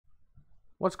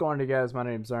What's going on, you guys? My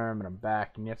name's Zerm and I'm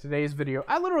back. And today's video,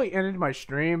 I literally ended my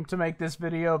stream to make this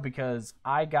video because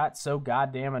I got so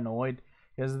goddamn annoyed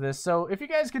because of this. So if you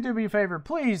guys could do me a favor,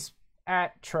 please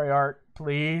at Treyarch,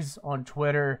 please, on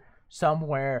Twitter,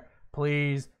 somewhere,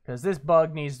 please, because this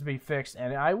bug needs to be fixed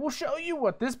and I will show you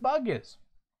what this bug is.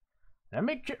 Let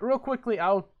me real quickly,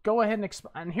 I'll go ahead and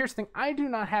explain. And here's the thing, I do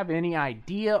not have any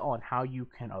idea on how you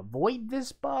can avoid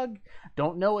this bug.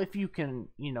 Don't know if you can,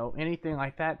 anything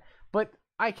like that. But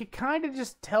I could kind of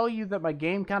just tell you that my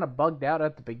game kind of bugged out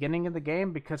at the beginning of the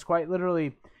game because quite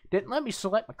literally didn't let me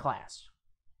select my class.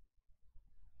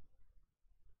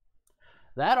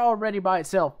 That already by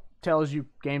itself tells you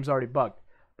game's already bugged.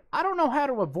 I don't know how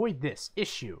to avoid this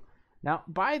issue. Now,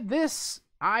 by this,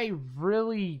 I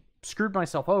really screwed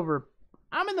myself over.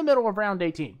 I'm in the middle of round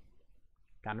 18.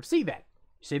 Kind of see that.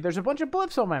 You see, there's a bunch of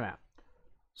blips on my map.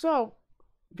 So,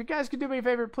 if you guys could do me a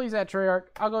favor, please at Treyarch,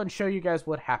 I'll go and show you guys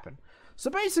what happened. So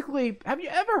basically, have you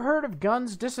ever heard of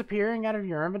guns disappearing out of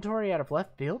your inventory out of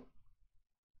left field?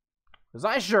 Because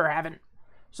I sure haven't.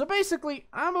 So basically,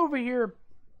 I'm over here.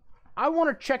 I want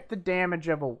to check the damage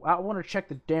of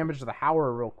the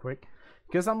Howler real quick.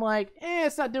 Because I'm like,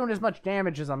 it's not doing as much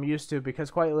damage as I'm used to.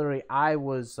 Because quite literally, I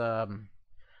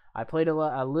played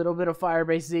a little bit of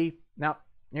Firebase Z. Now,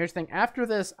 here's the thing. After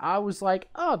this, I was like,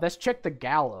 oh, let's check the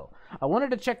Gallo. I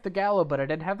wanted to check the Gallo, but I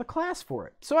didn't have the class for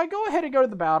it. So I go ahead and go to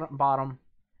the bottom,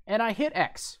 and I hit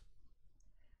X.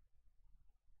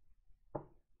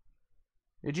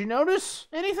 Did you notice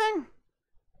anything?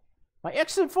 My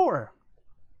XM4.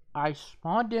 I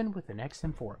spawned in with an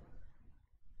XM4.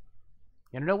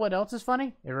 You know what else is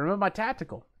funny? It removed my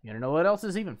tactical. You know what else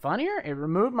is even funnier? It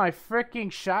removed my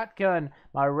freaking shotgun,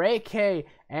 my Ray K,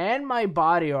 and my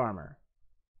body armor.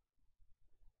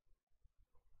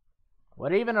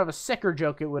 What even of a sicker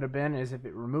joke it would have been is if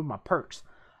it removed my perks.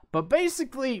 But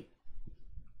basically,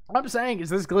 what I'm saying is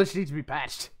this glitch needs to be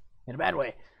patched. In a bad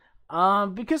way.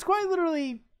 Because quite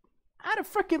literally, out of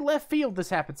freaking left field this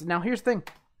happens. Now here's the thing.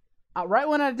 Right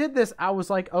when I did this, I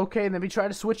was like, okay, let me try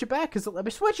to switch it back because it let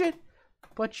me switch it.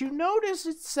 But you notice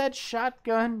it said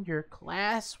shotgun, your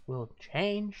class will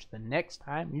change the next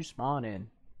time you spawn in.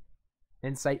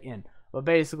 Insight in. But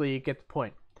basically, you get the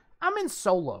point. I'm in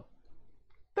solo.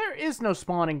 There is no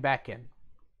spawning back in.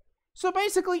 So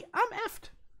basically, I'm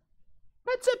effed.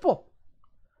 That's simple.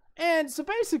 And so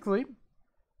basically,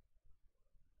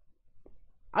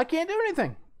 I can't do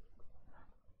anything.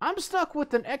 I'm stuck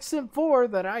with an XM4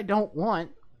 that I don't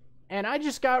want. And I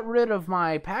just got rid of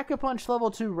my Pack-a-Punch level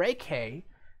 2 Ray K.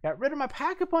 Got rid of my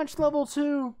Pack-a-Punch level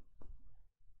 2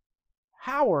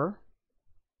 Howler.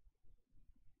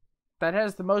 That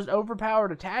has the most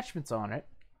overpowered attachments on it.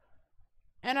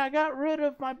 And I got rid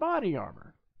of my body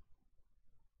armor.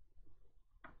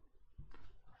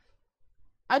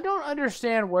 I don't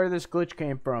understand where this glitch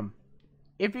came from.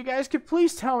 If you guys could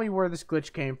please tell me where this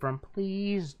glitch came from,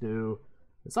 please do.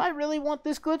 Because I really want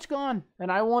this glitch gone.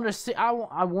 And I want to see, I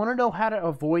want to know how to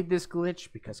avoid this glitch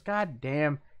because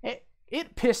goddamn,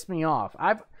 it pissed me off.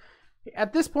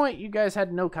 At this point, you guys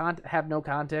have no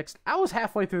context. I was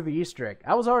halfway through the Easter egg.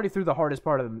 I was already through the hardest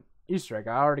part of the Easter egg.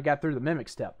 I already got through the mimic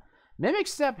step. Mimic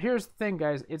step, here's the thing,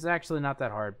 guys. It's actually not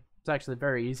that hard. It's actually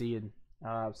very easy and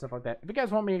stuff like that. If you guys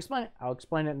want me to explain it, I'll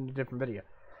explain it in a different video.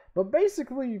 But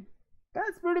basically,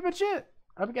 that's pretty much it.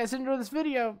 I hope you guys enjoyed this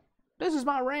video. This is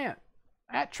my rant.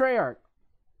 At Treyarch.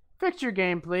 Fix your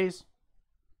game, please.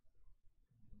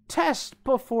 Test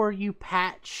before you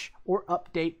patch or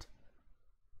update.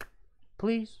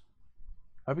 Please.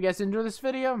 Hope you guys enjoyed this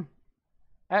video.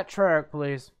 At Treyarch,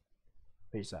 please.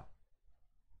 Peace out.